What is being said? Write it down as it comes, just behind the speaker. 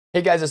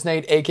Hey guys, it's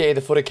Nate, aka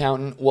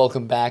TheFutAccountant.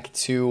 Welcome back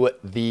to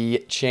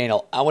the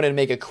channel. I wanted to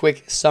make a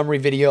quick summary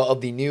video of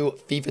the new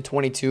FIFA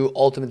 22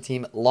 Ultimate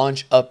Team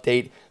launch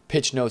update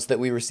pitch notes that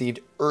we received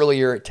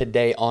earlier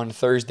today on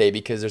Thursday,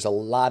 because there's a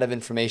lot of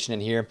information in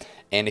here,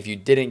 and if you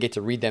didn't get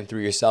to read them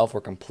through yourself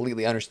or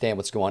completely understand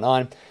what's going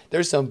on,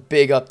 there's some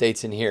big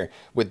updates in here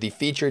with the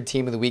featured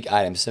Team of the Week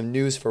items, some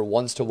news for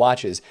ones to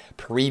watches,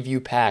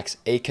 preview packs,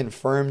 a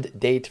confirmed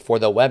date for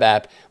the web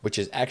app, which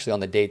is actually on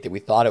the date that we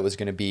thought it was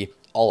going to be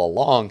all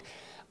along.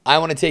 I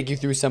want to take you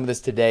through some of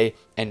this today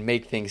and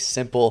make things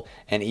simple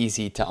and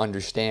easy to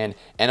understand,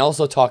 and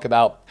also talk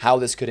about how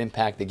this could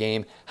impact the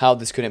game, how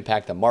this could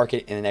impact the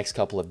market in the next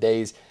couple of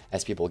days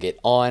as people get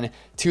on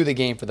to the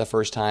game for the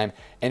first time,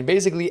 and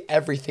basically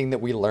everything that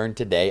we learned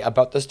today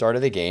about the start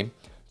of the game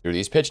through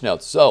these pitch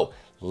notes. So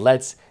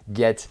let's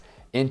get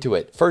into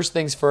it. First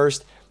things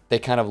first, they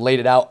kind of laid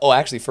it out. Oh,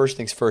 actually, first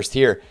things first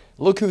here.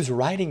 Look who's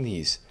writing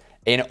these.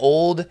 An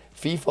old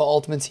FIFA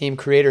Ultimate Team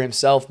creator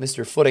himself,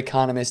 Mr. Foot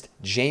Economist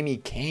Jamie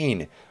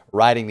Kane,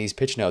 writing these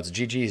pitch notes.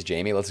 GG's,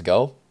 Jamie. Let's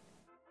go.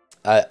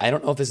 I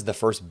don't know if this is the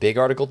first big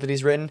article that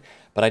he's written,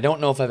 but I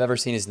don't know if I've ever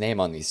seen his name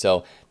on these,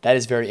 so that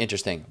is very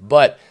interesting.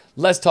 But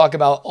let's talk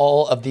about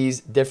all of these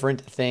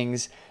different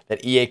things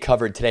that EA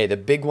covered today. The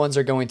big ones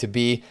are going to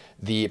be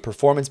the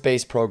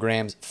performance-based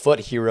programs, Foot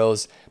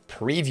Heroes,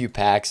 preview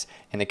packs,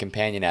 and the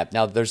companion app.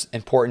 Now, there's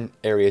important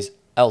areas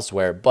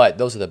elsewhere, but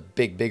those are the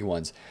big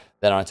ones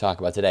that I want to talk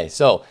about today.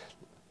 So,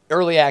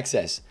 early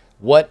access.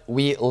 What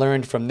we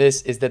learned from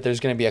this is that there's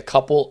going to be a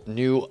couple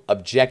new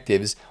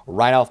objectives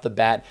right off the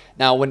bat.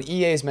 Now, when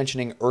EA is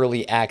mentioning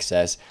early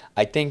access,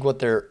 I think what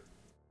they're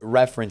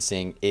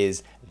referencing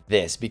is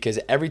this, because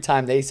every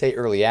time they say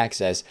early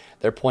access,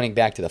 they're pointing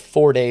back to the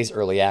 4 days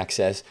early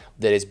access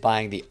that is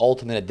buying the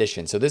Ultimate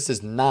Edition. So this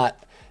does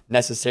not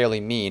necessarily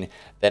mean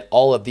that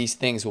all of these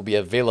things will be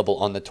available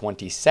on the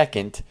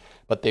 22nd,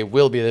 but they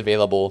will be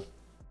available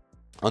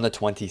on the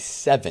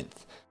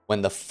 27th,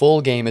 when the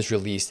full game is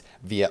released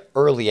via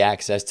early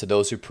access to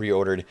those who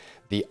pre-ordered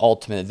the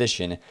Ultimate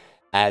Edition,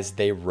 as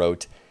they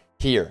wrote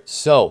here.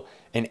 So,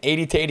 an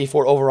 80 to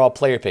 84 overall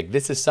player pick.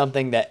 This is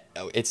something that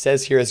it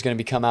says here is going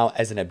to come out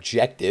as an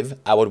objective.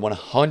 I would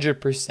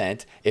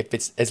 100%, if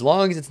it's, as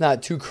long as it's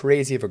not too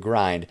crazy of a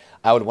grind,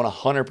 I would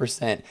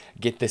 100%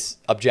 get this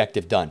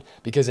objective done,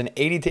 because an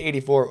 80 to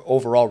 84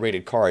 overall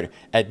rated card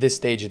at this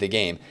stage of the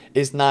game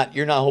is not,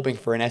 you're not hoping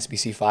for an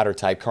SBC fodder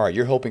type card.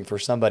 You're hoping for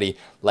somebody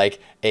like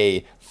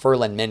a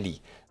Ferland Mendy,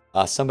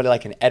 somebody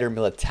like an Eder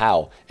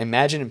Militao.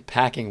 Imagine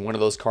packing one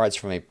of those cards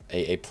from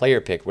a player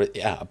pick.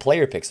 A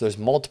player pick. So there's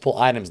multiple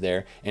items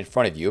there in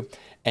front of you.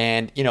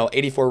 And,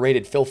 84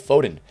 rated Phil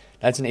Foden.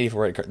 That's an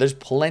 84 rated card. There's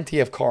plenty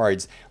of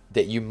cards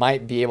that you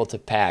might be able to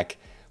pack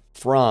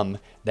from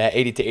that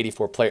 80 to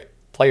 84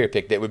 player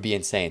pick that would be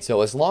insane.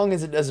 So as long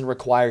as it doesn't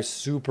require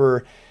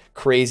super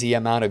crazy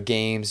amount of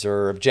games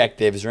or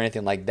objectives or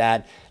anything like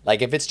that,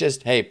 like if it's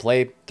just, hey,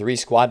 play 3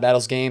 squad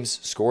battles games,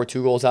 score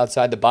 2 goals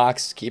outside the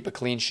box, keep a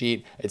clean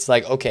sheet, it's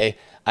like, okay,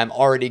 I'm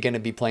already going to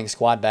be playing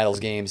squad battles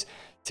games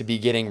to be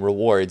getting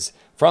rewards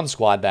from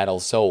squad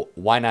battles, so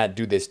why not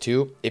do this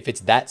too? If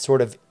it's that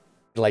sort of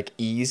like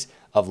ease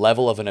of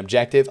level of an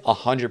objective,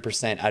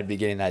 100% I'd be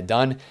getting that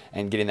done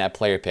and getting that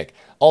player pick.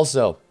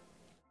 Also,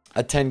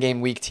 a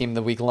 10-game week, Team of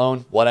the Week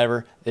loan,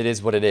 whatever, it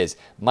is what it is.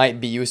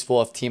 Might be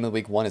useful if Team of the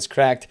Week 1 is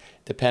cracked,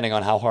 depending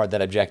on how hard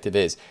that objective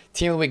is.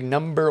 Team of the Week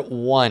number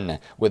 1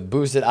 with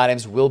boosted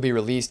items will be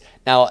released.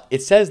 Now,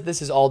 it says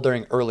this is all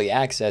during early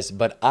access,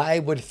 but I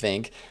would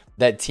think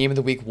that Team of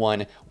the Week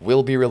 1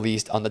 will be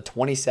released on the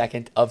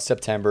 22nd of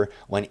September,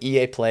 when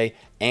EA Play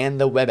and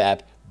the web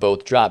app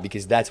both drop,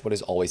 because that's what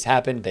has always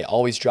happened. They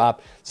always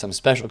drop some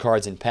special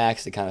cards and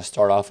packs to kind of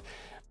start off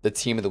the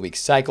Team of the Week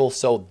cycle.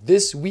 So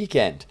this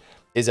weekend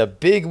is a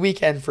big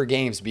weekend for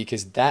games,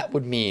 because that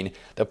would mean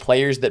the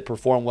players that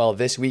perform well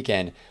this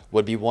weekend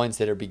would be ones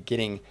that are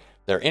getting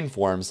their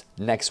informs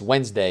next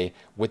Wednesday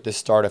with the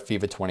start of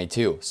FIFA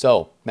 22.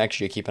 So make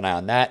sure you keep an eye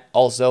on that.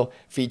 Also,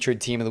 featured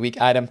Team of the Week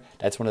item.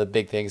 That's one of the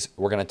big things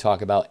we're going to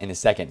talk about in a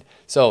second.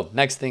 So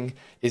next thing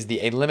is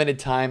a limited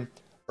time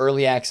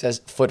early access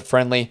foot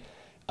friendly,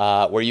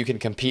 where you can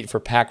compete for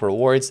pack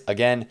rewards.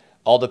 Again,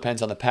 all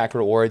depends on the pack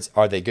rewards.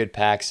 Are they good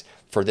packs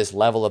for this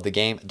level of the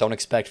game? Don't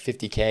expect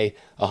 50K,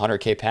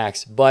 100K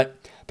packs, but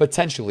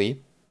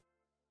potentially,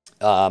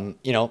 some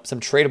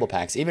tradable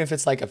packs. Even if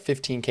it's like a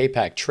 15K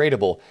pack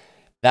tradable,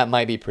 that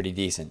might be pretty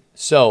decent.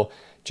 So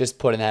just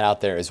putting that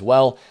out there as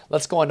well.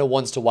 Let's go on to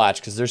ones to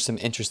watch, because there's some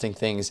interesting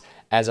things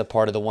as a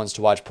part of the ones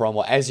to watch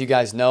promo. As you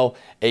guys know,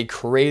 a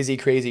crazy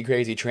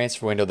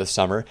transfer window this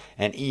summer,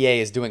 and EA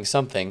is doing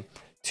something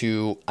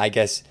to, I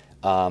guess,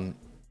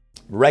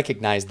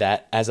 recognize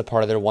that as a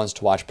part of their ones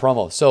to watch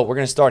promo. So we're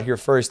going to start here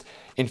first.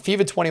 In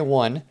FIFA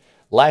 21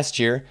 last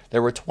year,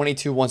 there were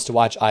 22 ones to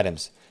watch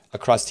items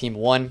across Team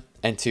 1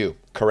 and 2.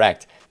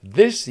 Correct.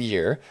 This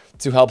year,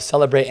 to help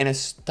celebrate an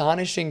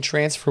astonishing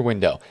transfer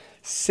window,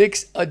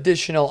 6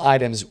 additional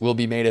items will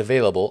be made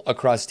available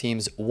across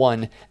Teams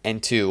 1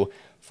 and 2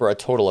 for a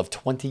total of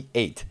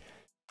 28.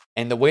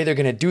 And the way they're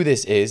going to do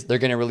this is they're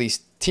going to release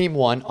Team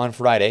 1 on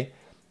Friday,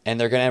 and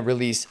they're going to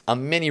release a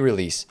mini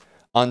release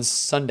on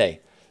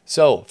Sunday.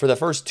 So for the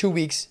first 2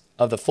 weeks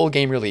of the full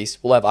game release,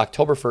 we'll have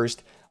October 1st,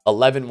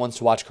 11 ones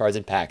to watch cards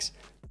in packs.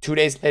 2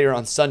 days later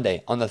on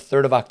Sunday, on the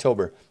 3rd of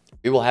October,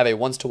 we will have a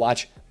ones to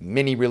watch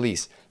mini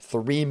release.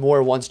 3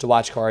 more ones to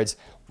watch cards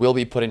will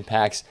be put in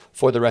packs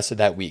for the rest of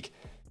that week.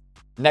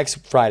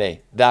 Next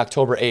Friday, the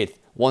October 8th,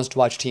 ones to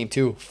watch Team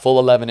 2, full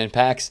 11 in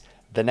packs.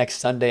 The next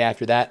Sunday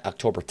after that,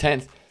 October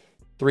 10th,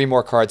 3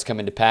 more cards come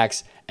into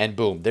packs, and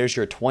boom, there's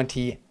your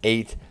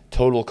 28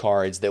 total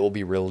cards that will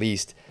be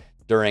released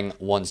during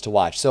ones to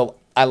watch. So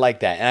I like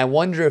that. And I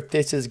wonder if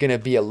this is going to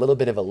be a little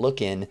bit of a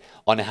look in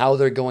on how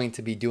they're going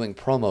to be doing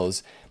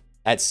promos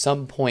at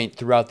some point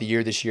throughout the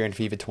year this year in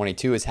FIFA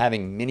 22, is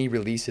having mini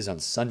releases on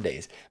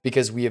Sundays,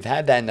 because we have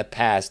had that in the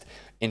past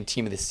in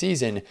Team of the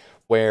Season,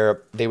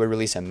 where they would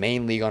release a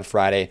main league on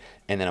Friday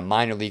and then a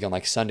minor league on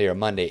like Sunday or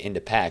Monday into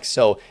packs.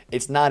 So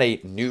it's not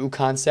a new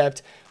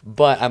concept,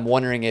 but I'm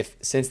wondering if,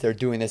 since they're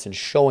doing this and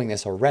showing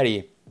this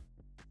already,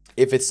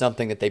 if it's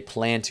something that they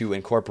plan to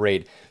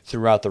incorporate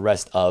throughout the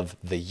rest of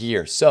the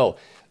year. So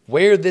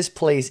where this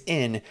plays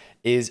in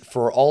is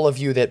for all of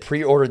you that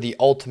pre-ordered the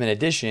Ultimate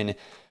Edition.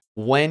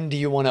 When do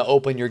you want to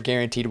open your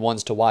guaranteed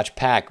ones to watch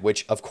pack?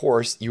 Which, of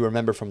course, you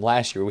remember from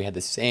last year, we had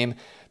the same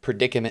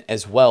predicament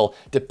as well,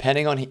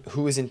 depending on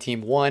who is in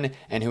Team 1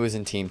 and who is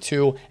in Team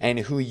 2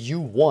 and who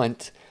you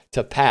want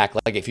to pack.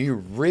 Like if you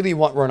really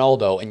want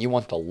Ronaldo and you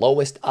want the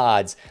lowest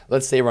odds,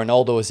 let's say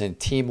Ronaldo is in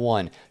Team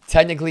 1,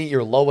 technically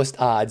your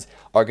lowest odds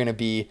are going to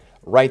be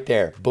right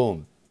there,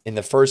 boom, in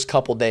the first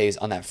couple days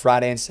on that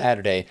Friday and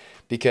Saturday,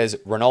 because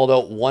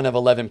Ronaldo, one of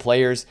 11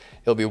 players,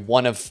 he'll be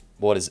one of,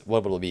 what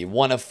will it be?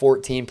 One of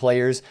 14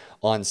 players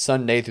on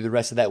Sunday through the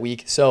rest of that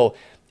week. So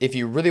if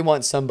you really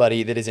want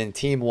somebody that is in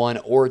Team 1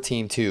 or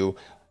Team 2,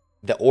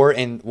 or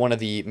in one of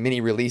the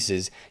mini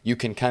releases, you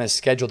can kind of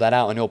schedule that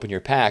out and open your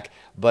pack.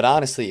 But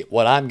honestly,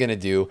 what I'm going to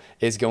do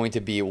is going to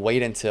be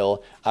wait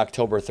until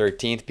October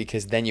 13th,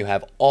 because then you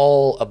have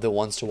all of the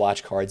ones to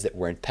watch cards that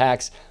were in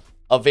packs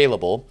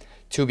available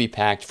to be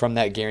packed from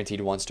that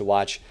guaranteed ones to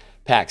watch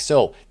pack.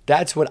 So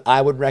that's what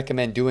I would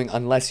recommend doing,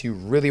 unless you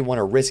really want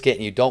to risk it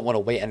and you don't want to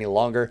wait any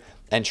longer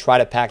and try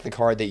to pack the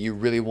card that you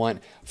really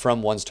want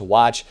from ones to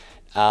watch.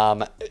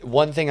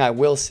 One thing I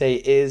will say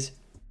is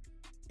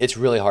it's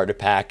really hard to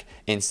pack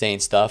insane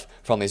stuff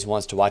from these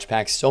ones to watch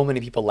packs. So many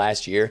people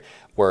last year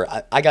where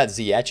I got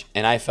Ziyech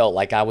and I felt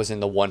like I was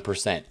in the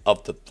 1%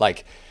 of the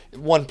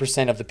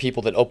 1% of the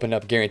people that opened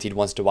up guaranteed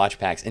ones to watch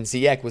packs. And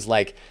Ziyech was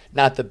like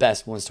not the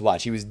best ones to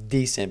watch. He was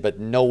decent, but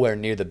nowhere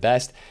near the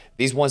best.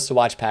 These ones to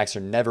watch packs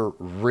are never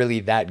really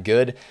that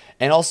good.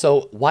 And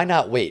also, why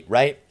not wait,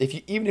 right?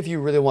 Even if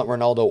you really want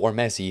Ronaldo or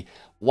Messi,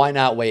 why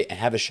not wait and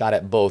have a shot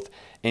at both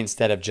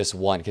instead of just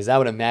one? Because I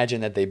would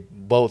imagine that they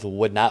both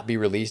would not be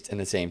released in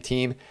the same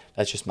team.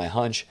 That's just my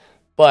hunch.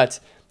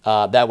 But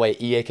that way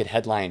EA could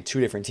headline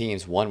 2 different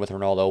teams, one with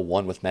Ronaldo,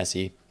 one with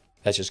Messi.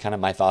 That's just kind of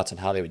my thoughts on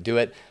how they would do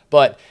it.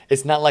 But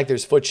it's not like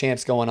there's foot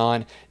champs going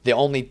on. The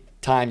only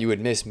time you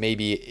would miss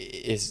maybe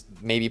is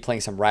maybe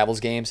playing some rivals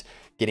games,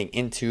 getting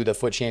into the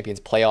Foot Champions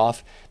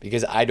playoff,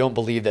 because I don't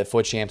believe that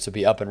Foot Champs will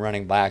be up and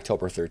running by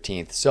October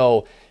 13th.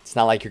 So it's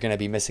not like you're going to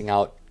be missing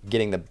out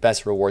getting the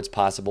best rewards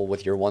possible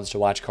with your ones to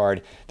watch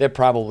card. That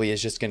probably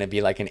is just going to be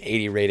like an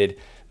 80 rated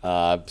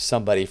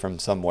somebody from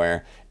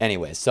somewhere.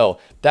 Anyway, so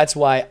that's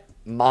why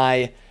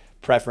my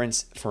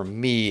preference for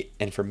me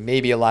and for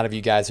maybe a lot of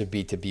you guys would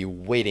be to be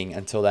waiting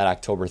until that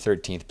October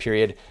 13th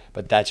period,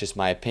 but that's just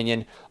my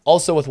opinion.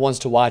 Also with ones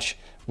to watch,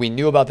 we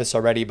knew about this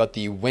already, but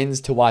the wins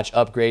to watch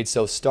upgrade.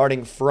 So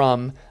starting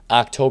from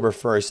October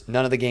 1st,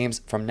 none of the games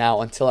from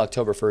now until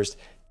October 1st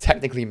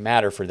technically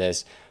matter for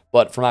this,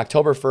 but from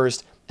October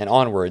 1st and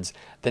onwards,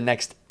 the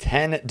next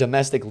 10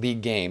 domestic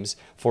league games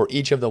for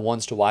each of the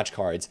ones to watch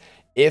cards,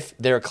 if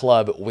their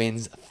club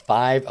wins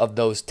 5 of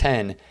those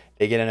 10,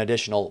 they get an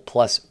additional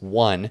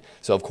 +1.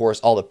 So, of course,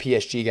 all the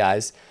PSG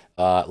guys,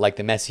 like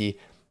the Messi,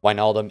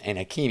 Wijnaldum, and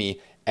Hakimi,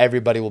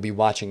 everybody will be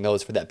watching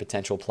those for that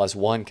potential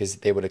 +1, because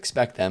they would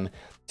expect them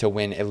to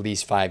win at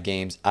least 5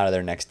 games out of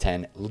their next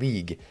 10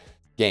 league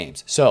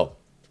games. So,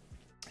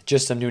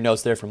 just some new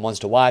notes there from ones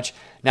to watch.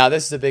 Now,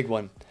 this is a big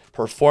one.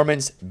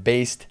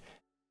 Performance-based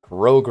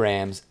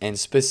programs, and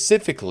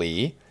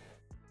specifically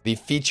the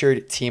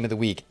featured team of the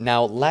week.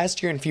 Now,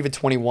 last year in FIFA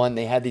 21,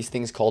 they had these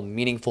things called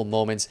meaningful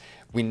moments.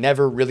 We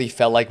never really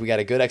felt like we got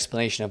a good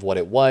explanation of what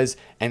it was,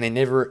 and they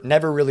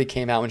never really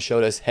came out and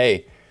showed us,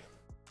 hey,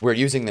 we're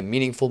using the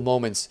meaningful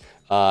moments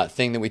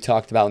thing that we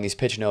talked about in these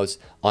pitch notes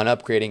on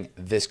upgrading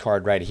this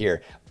card right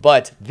here.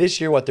 But this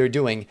year, what they're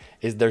doing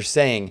is they're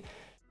saying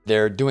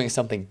they're doing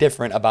something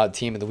different about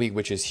team of the week,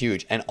 which is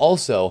huge. And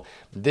also,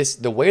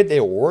 the way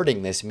they're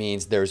wording this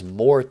means there's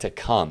more to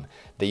come.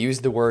 They use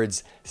the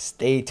words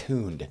 "stay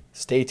tuned."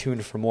 Stay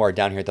tuned for more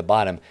down here at the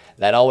bottom.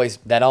 That always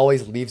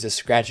leaves us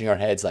scratching our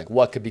heads like,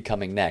 what could be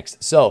coming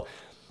next? So,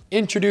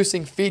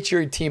 introducing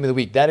featured team of the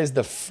week. That is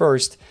the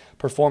first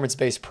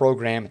performance-based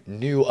program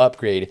new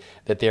upgrade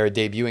that they are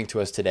debuting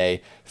to us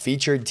today.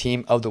 Featured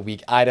team of the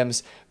week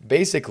items.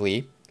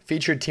 Basically,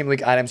 featured Team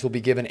League items will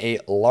be given a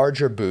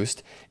larger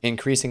boost,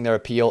 increasing their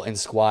appeal in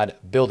squad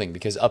building.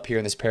 Because up here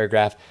in this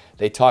paragraph,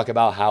 they talk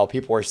about how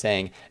people are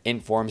saying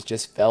informs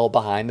just fell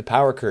behind the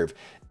power curve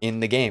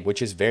in the game,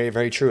 which is very,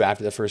 very true.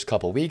 After the first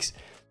couple weeks,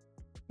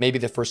 maybe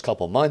the first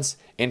couple months,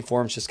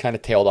 informs just kind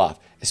of tailed off,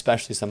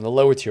 especially some of the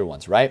lower tier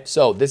ones, right?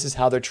 So this is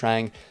how they're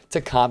trying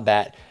to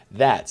combat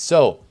that.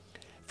 So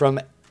from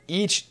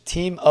each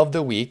team of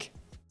the week,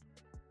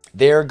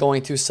 they're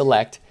going to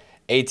select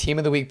a team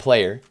of the week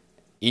player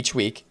each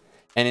week,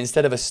 and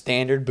instead of a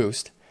standard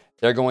boost,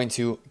 they're going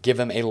to give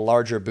them a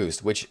larger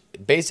boost, which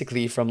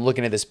basically, from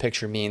looking at this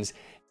picture, means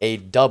a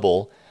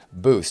double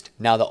boost.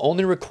 Now, the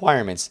only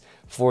requirements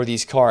for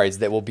these cards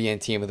that will be in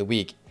team of the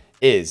week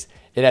is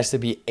it has to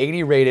be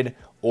 80 rated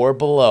or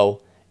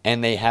below,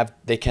 and they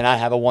cannot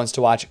have a once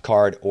to watch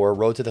card or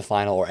road to the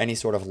final or any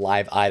sort of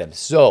live item.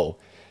 So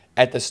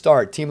at the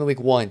start, team of the week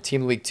 1,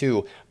 team of the week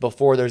 2,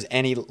 before there's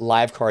any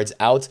live cards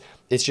out,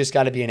 it's just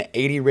got to be an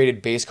 80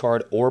 rated base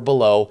card or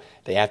below.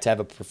 They have to have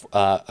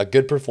a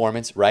good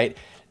performance, right?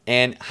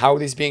 And how are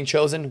these being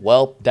chosen?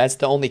 Well, that's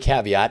the only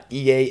caveat.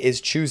 EA is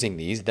choosing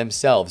these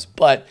themselves.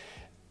 But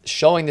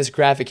showing this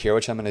graphic here,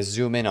 which I'm going to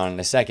zoom in on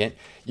in a second,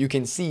 you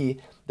can see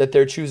that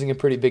they're choosing a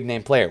pretty big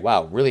name player.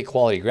 Wow, really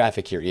quality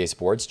graphic here, EA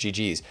Sports.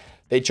 GG's.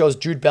 They chose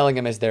Jude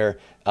Bellingham as their,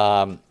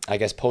 I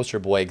guess, poster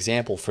boy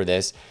example for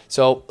this.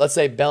 So let's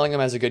say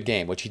Bellingham has a good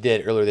game, which he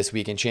did earlier this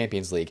week in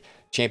Champions League.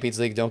 Champions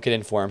League, don't get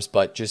informs,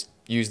 but just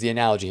use the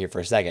analogy here for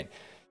a second.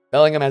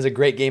 Bellingham has a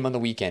great game on the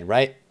weekend,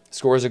 right?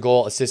 Scores a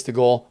goal, assists a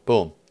goal,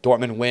 boom.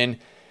 Dortmund win.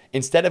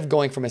 Instead of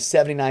going from a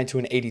 79 to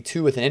an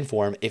 82 with an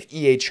inform, if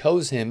EA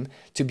chose him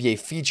to be a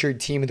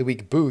featured team of the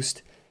week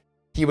boost,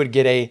 he would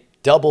get a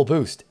double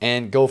boost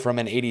and go from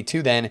an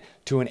 82 then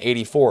to an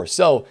 84.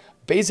 So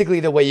basically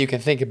the way you can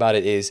think about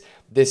it is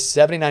this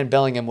 79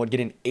 Bellingham would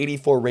get an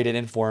 84 rated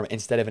inform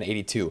instead of an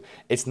 82.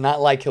 It's not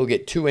like he'll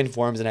get two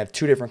informs and have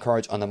two different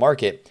cards on the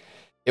market.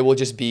 It will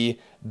just be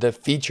the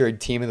featured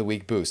team of the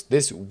week boost.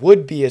 This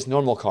would be his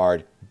normal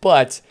card,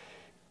 but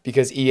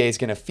because EA is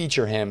going to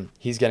feature him,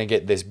 he's going to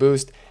get this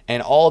boost,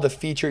 and all the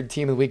featured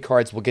team of the week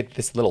cards will get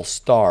this little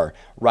star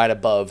right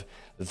above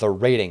the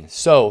rating.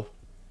 So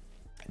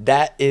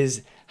that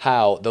is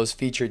how those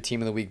featured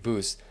team of the week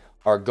boosts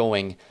are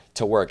going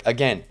to work.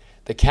 Again,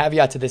 the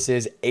caveat to this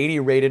is 80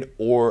 rated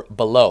or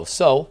below.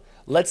 So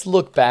let's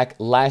look back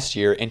last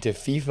year into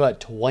FIFA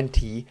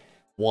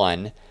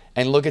 21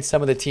 and look at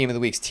some of the team of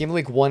the weeks, team of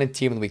the week 1 and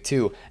team of the week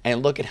 2,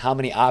 and look at how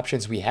many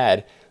options we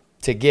had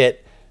to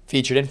get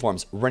featured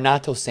informs.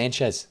 Renato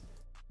Sanchez.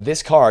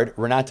 This card,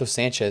 Renato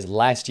Sanchez,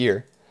 last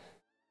year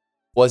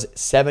was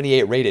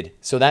 78 rated.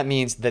 So that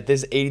means that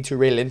this 82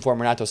 rated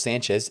inform Renato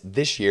Sanchez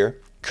this year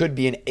could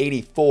be an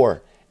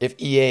 84 if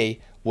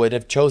EA would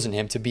have chosen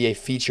him to be a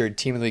featured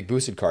team of the week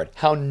boosted card.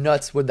 How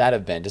nuts would that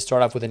have been to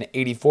start off with an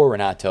 84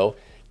 Renato,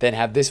 then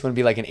have this one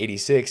be like an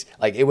 86?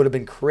 Like, it would have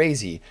been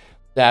crazy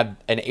to have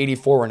an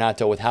 84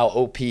 Renato with how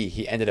OP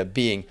he ended up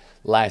being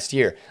last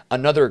year.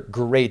 Another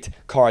great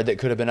card that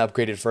could have been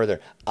upgraded further,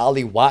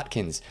 Ollie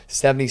Watkins,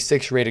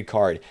 76 rated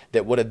card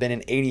that would have been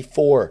an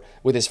 84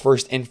 with his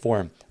first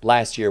inform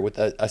last year with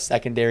a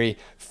secondary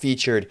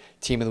featured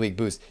team of the week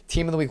boost.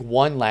 Team of the week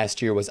 1 last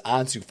year was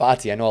Ansu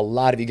Fati. I know a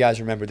lot of you guys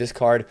remember this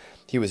card.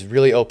 He was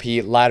really OP.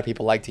 A lot of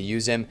people like to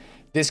use him.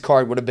 This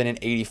card would have been an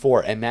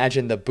 84.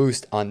 Imagine the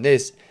boost on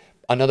this,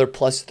 another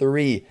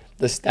 +3,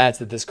 the stats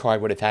that this card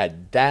would have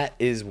had. That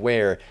is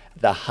where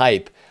the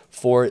hype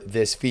for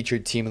this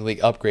featured team of the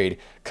week upgrade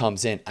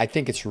comes in. I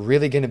think it's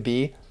really going to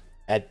be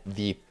at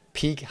the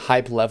peak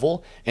hype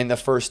level in the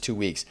first 2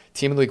 weeks.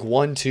 Team of the week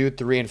 1, 2,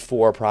 3, and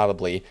 4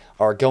 probably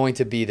are going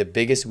to be the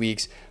biggest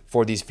weeks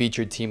for these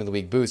featured team of the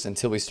week boosts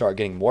until we start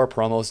getting more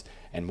promos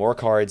and more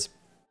cards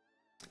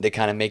that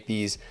kind of make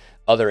these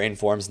other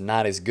informs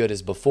not as good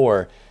as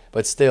before.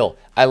 But still,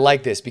 I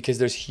like this because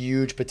there's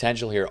huge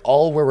potential here.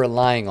 All we're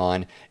relying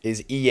on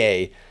is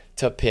EA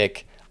to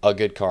pick a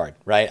good card,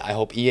 right? I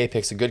hope EA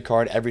picks a good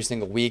card every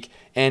single week.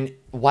 And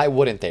why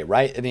wouldn't they,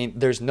 right? I mean,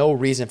 there's no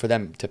reason for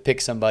them to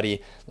pick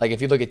somebody. Like,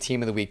 if you look at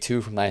Team of the Week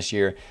 2 from last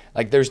year,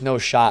 like, there's no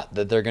shot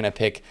that they're going to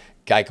pick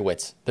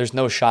Geikowitz. There's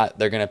no shot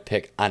they're going to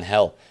pick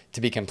Angel,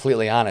 to be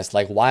completely honest.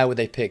 Like, why would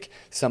they pick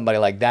somebody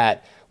like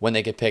that when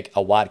they could pick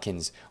a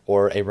Watkins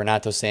or a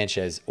Renato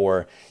Sanchez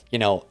or, you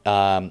know,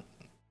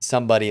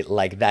 somebody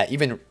like that?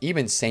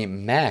 Even St.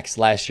 Max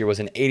last year was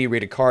an 80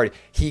 rated card.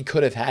 He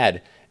could have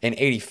had an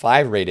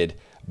 85 rated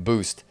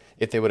boost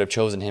if they would have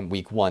chosen him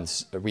week 1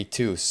 or week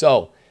 2.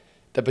 So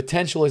the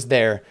potential is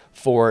there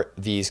for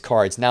these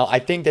cards. Now, I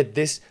think that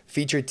this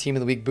featured team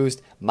of the week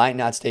boost might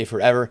not stay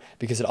forever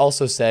because it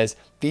also says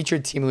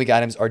featured team of the week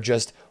items are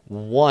just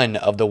one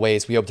of the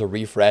ways we hope to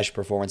refresh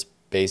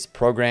performance-based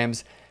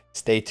programs.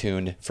 Stay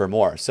tuned for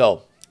more.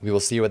 So we will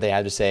see what they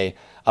have to say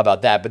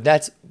about that. But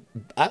that's,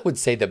 I would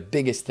say, the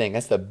biggest thing.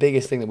 That's the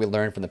biggest thing that we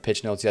learned from the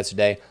pitch notes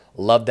yesterday.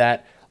 Love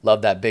that.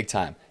 Love that big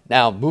time.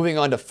 Now, moving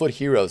on to Foot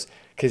Heroes,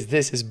 because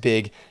this is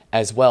big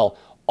as well.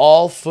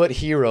 All Foot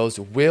Heroes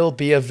will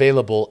be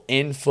available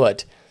in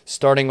Foot,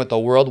 starting with the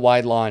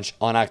worldwide launch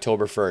on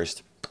October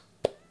 1st.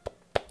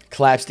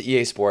 Claps to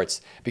EA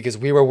Sports, because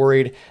we were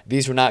worried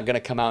these were not going to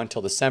come out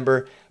until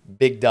December.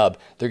 Big dub.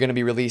 They're going to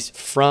be released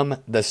from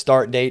the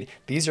start date.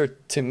 These are,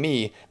 to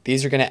me,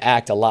 these are going to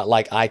act a lot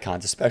like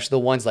icons, especially the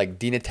ones like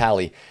Di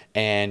Natale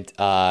and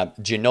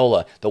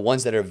Ginola, the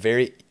ones that are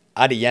very...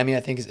 Adeyemi, I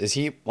think, is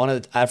he one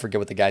of the... I forget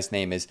what the guy's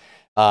name is.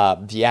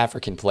 The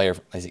African player.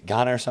 Is it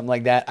Ghana or something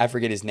like that? I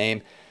forget his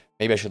name.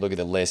 Maybe I should look at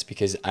the list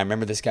because I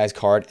remember this guy's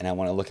card and I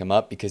want to look him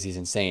up because he's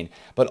insane.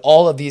 But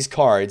all of these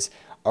cards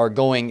are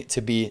going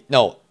to be...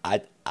 No,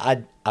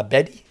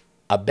 Abedi?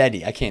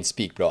 I can't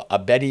speak, bro.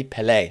 Abedi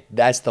Pele.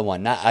 That's the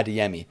one, not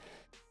Adeyemi.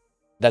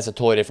 That's a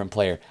totally different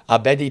player.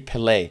 Abedi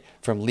Pele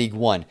from League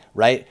One,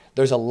 right?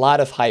 There's a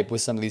lot of hype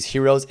with some of these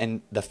heroes,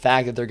 and the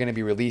fact that they're going to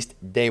be released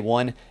day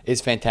one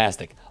is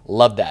fantastic.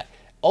 Love that.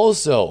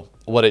 Also,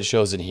 what it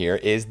shows in here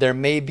is there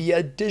may be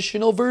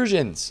additional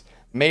versions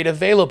made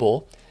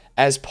available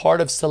as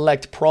part of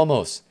select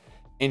promos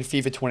in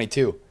FIFA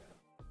 22.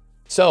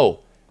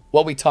 So,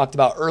 what we talked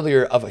about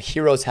earlier of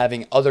heroes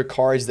having other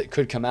cards that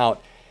could come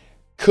out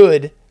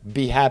could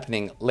be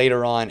happening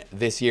later on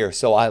this year.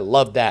 So I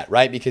love that,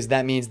 right? Because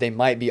that means they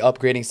might be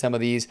upgrading some of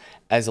these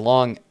as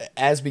long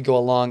as we go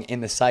along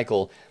in the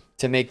cycle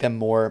to make them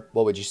more,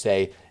 what would you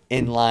say,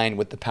 in line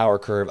with the power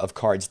curve of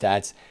card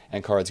stats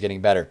and cards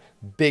getting better.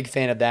 Big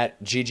fan of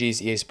that.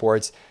 GG's EA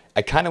Sports.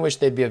 I kind of wish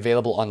they'd be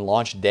available on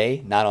launch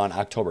day, not on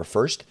October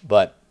 1st,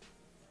 but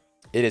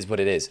it is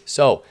what it is.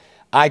 So,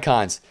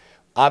 icons.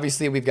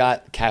 Obviously, we've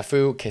got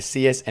Cafu,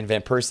 Casillas, and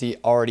Van Persie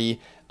already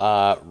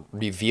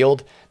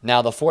revealed.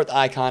 Now, the fourth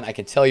icon, I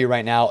can tell you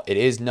right now, it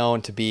is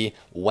known to be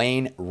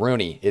Wayne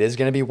Rooney. It is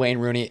going to be Wayne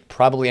Rooney,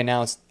 probably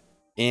announced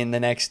in the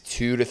next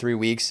 2 to 3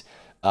 weeks.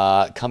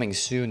 Coming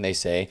soon, they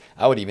say.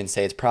 I would even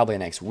say it's probably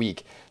next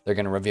week. They're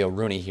going to reveal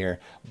Rooney here.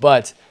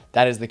 But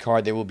that is the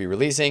card they will be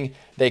releasing.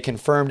 They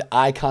confirmed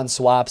icon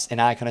swaps and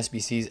icon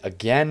SBCs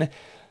again.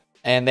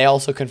 And they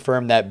also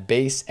confirmed that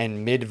base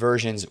and mid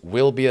versions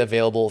will be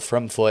available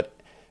from FUT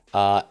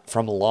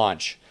from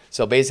launch.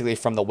 So basically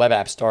from the web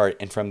app start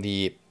and from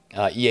the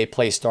EA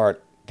Play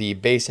start, the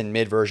base and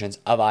mid versions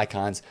of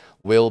icons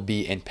will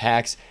be in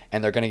packs,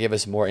 and they're going to give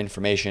us more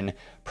information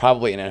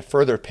probably in a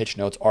further pitch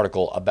notes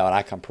article about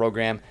icon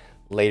program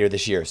later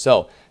this year.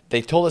 So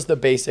they told us the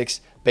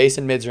basics. Base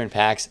and mids are in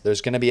packs.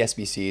 There's going to be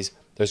SBCs.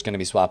 There's going to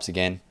be swaps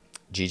again.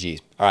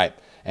 GG's. All right.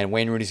 And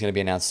Wayne Rooney's going to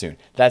be announced soon.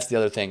 That's the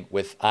other thing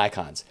with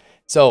icons.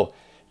 So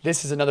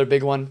this is another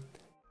big one.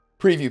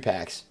 Preview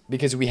packs,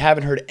 because we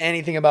haven't heard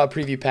anything about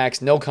preview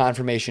packs, no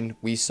confirmation.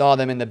 We saw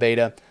them in the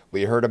beta,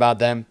 we heard about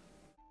them,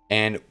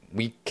 and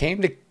we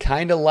came to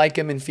kind of like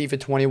them in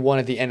FIFA 21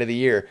 at the end of the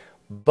year.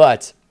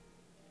 But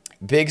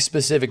big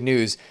specific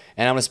news,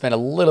 and I'm going to spend a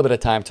little bit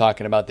of time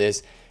talking about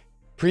this.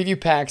 Preview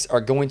packs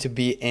are going to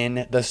be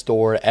in the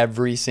store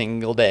every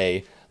single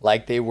day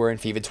like they were in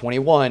FIFA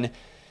 21.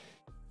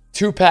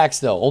 2 packs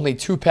though, only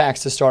 2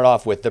 packs to start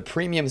off with. The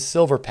premium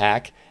silver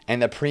pack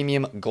and the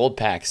premium gold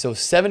pack. So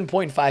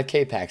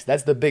 7.5k packs,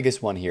 that's the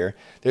biggest one here.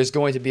 There's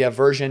going to be a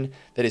version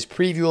that is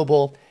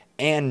previewable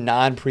and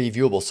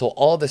non-previewable. So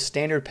all the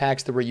standard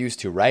packs that we're used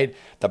to, right?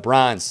 The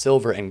bronze,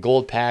 silver, and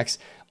gold packs,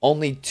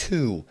 only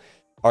 2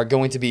 are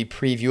going to be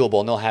previewable.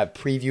 And they'll have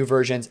preview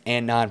versions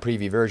and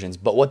non-preview versions.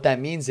 But what that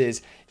means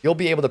is you'll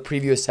be able to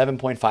preview a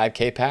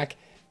 7.5k pack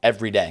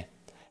every day.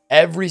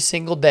 Every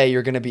single day,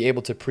 you're going to be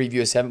able to preview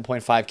a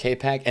 7.5k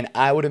pack, and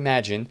I would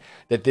imagine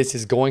that this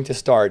is going to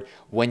start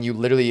when you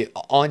literally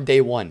on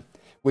day 1,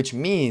 which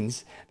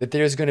means that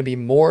there's going to be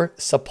more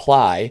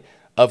supply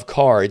of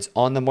cards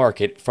on the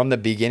market from the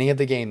beginning of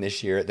the game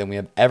this year than we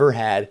have ever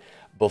had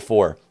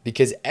before,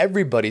 because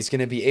everybody's going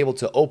to be able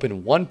to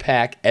open 1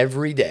 pack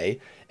every day,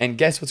 and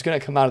guess what's going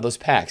to come out of those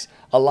packs?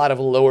 A lot of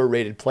lower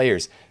rated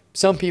players.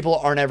 Some people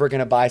aren't ever going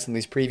to buy some of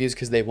these previews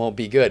because they won't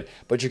be good,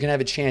 but you're going to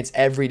have a chance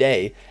every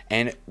day.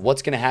 And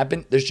what's going to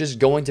happen? There's just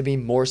going to be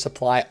more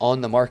supply on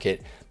the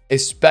market,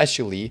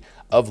 especially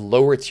of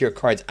lower tier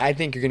cards. I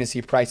think you're going to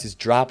see prices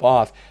drop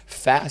off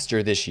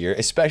faster this year,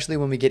 especially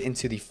when we get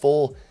into the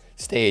full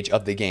stage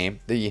of the game,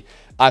 the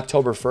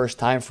October 1st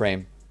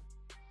timeframe,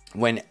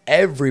 when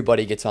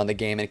everybody gets on the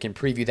game and can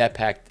preview that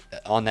pack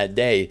on that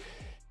day.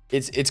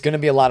 It's going to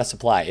be a lot of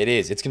supply. It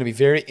is. It's going to be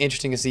very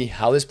interesting to see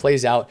how this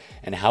plays out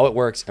and how it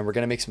works. And we're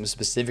going to make some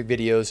specific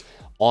videos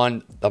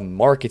on the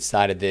market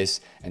side of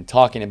this and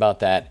talking about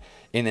that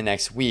in the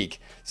next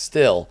week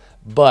still.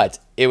 But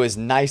it was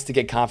nice to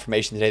get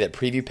confirmation today that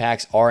preview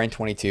packs are in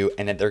 22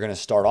 and that they're going to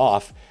start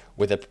off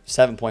with a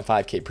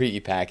 7.5k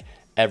preview pack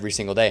every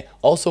single day.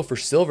 Also for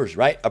silvers,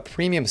 right? A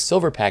premium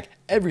silver pack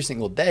every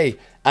single day.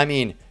 I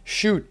mean,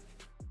 shoot.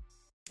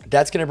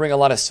 That's going to bring a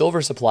lot of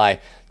silver supply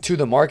to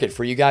the market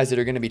for you guys that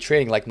are going to be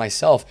trading like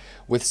myself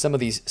with some of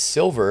these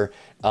silver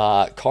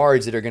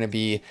cards that are going to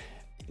be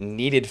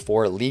needed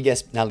for not League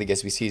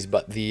SBCs,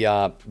 but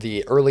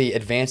the early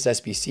advanced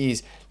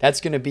SBCs. That's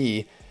going to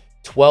be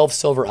 12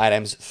 silver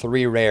items,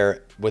 3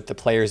 rare, with the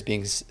players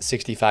being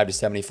 65 to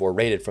 74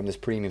 rated from this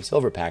premium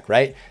silver pack,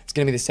 right? It's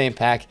going to be the same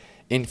pack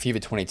in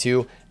FIFA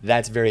 22.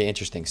 That's very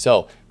interesting.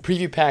 So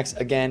preview packs,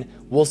 again,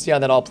 we'll see how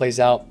that all plays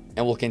out,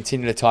 and we'll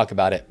continue to talk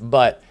about it.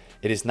 But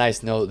it is nice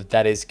to know that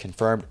that is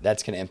confirmed.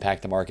 That's going to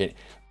impact the market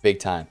big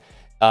time.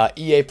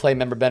 EA Play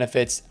member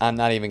benefits, I'm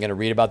not even going to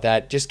read about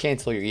that. Just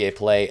cancel your EA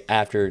Play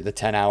after the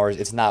 10 hours.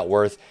 It's not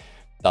worth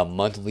the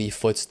monthly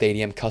Foot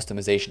Stadium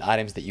customization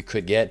items that you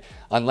could get,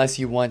 unless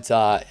you want,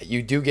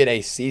 you do get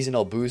a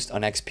seasonal boost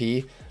on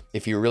XP.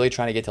 If you're really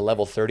trying to get to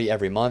level 30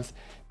 every month,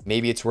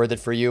 maybe it's worth it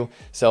for you.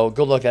 So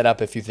go look that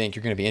up if you think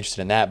you're going to be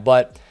interested in that.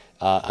 But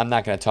I'm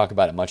not going to talk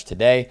about it much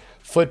today.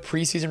 Foot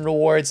preseason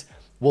rewards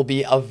will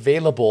be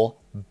available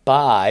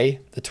by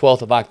the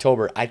 12th of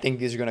October. I think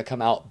these are going to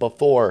come out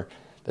before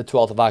the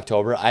 12th of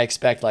October. I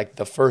expect like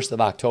the 1st of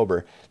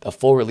October, the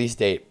full release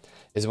date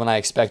is when I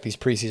expect these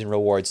preseason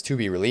rewards to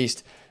be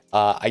released.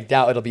 I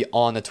doubt it'll be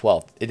on the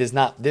 12th.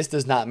 This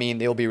does not mean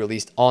they will be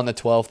released on the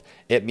 12th.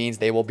 It means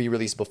they will be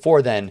released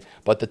before then,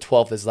 but the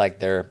 12th is like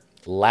their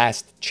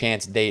last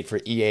chance date for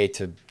EA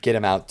to get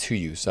them out to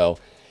you. So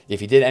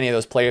if you did any of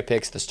those player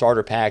picks, the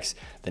starter packs,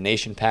 the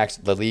nation packs,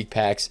 the league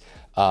packs,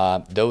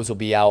 those will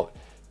be out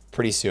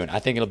pretty soon. I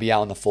think it'll be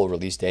out on the full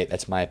release date.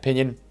 That's my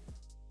opinion.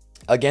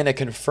 Again, a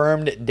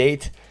confirmed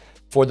date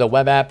for the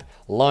web app,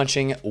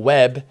 launching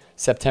web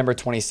September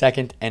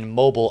 22nd and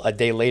mobile a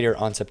day later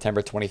on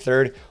September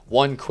 23rd.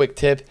 One quick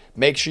tip,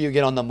 make sure you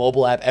get on the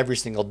mobile app every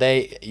single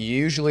day.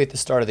 Usually at the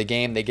start of the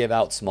game, they give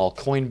out small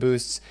coin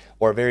boosts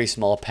or very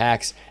small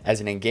packs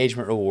as an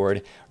engagement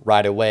reward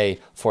right away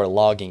for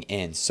logging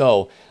in.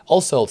 So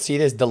also see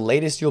this, the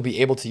latest you'll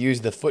be able to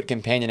use the Foot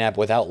Companion app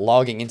without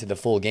logging into the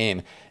full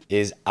game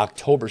is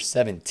October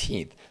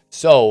 17th.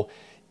 So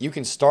you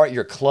can start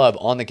your club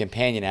on the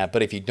companion app,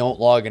 but if you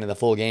don't log into the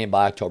full game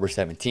by October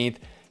 17th,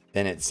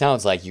 then it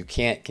sounds like you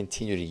can't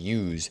continue to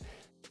use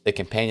the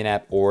companion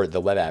app or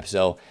the web app.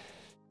 So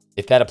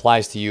if that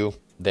applies to you,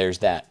 there's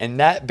that. And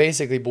that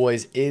basically,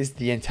 boys, is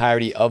the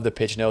entirety of the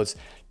pitch notes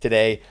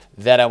today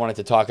that I wanted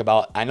to talk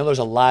about. I know there's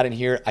a lot in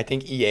here. I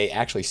think EA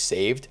actually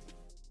saved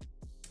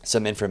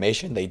some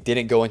information. They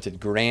didn't go into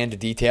grand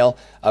detail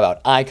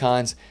about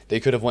icons. They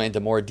could have went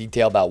into more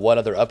detail about what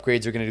other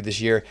upgrades are going to do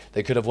this year.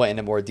 They could have went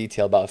into more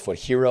detail about Foot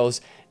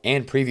Heroes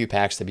and preview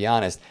packs, to be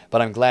honest,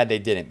 but I'm glad they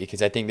didn't,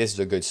 because I think this is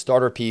a good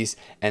starter piece.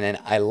 And then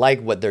I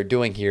like what they're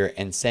doing here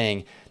and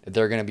saying that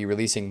they're going to be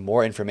releasing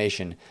more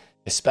information,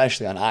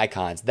 especially on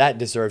icons. That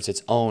deserves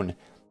its own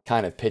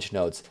kind of pitch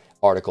notes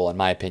article, in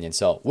my opinion.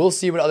 So we'll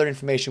see what other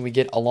information we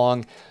get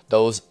along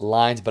those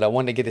lines, but I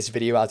wanted to get this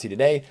video out to you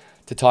today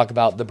to talk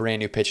about the brand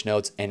new pitch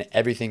notes and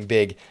everything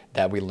big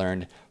that we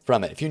learned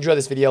from it. If you enjoyed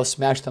this video,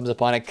 smash thumbs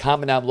up on it,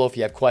 comment down below if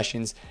you have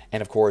questions,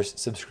 and of course,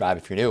 subscribe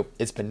if you're new.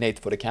 It's been Nate,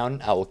 the Foot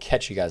Accountant. I will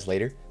catch you guys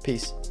later.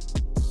 Peace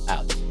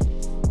out.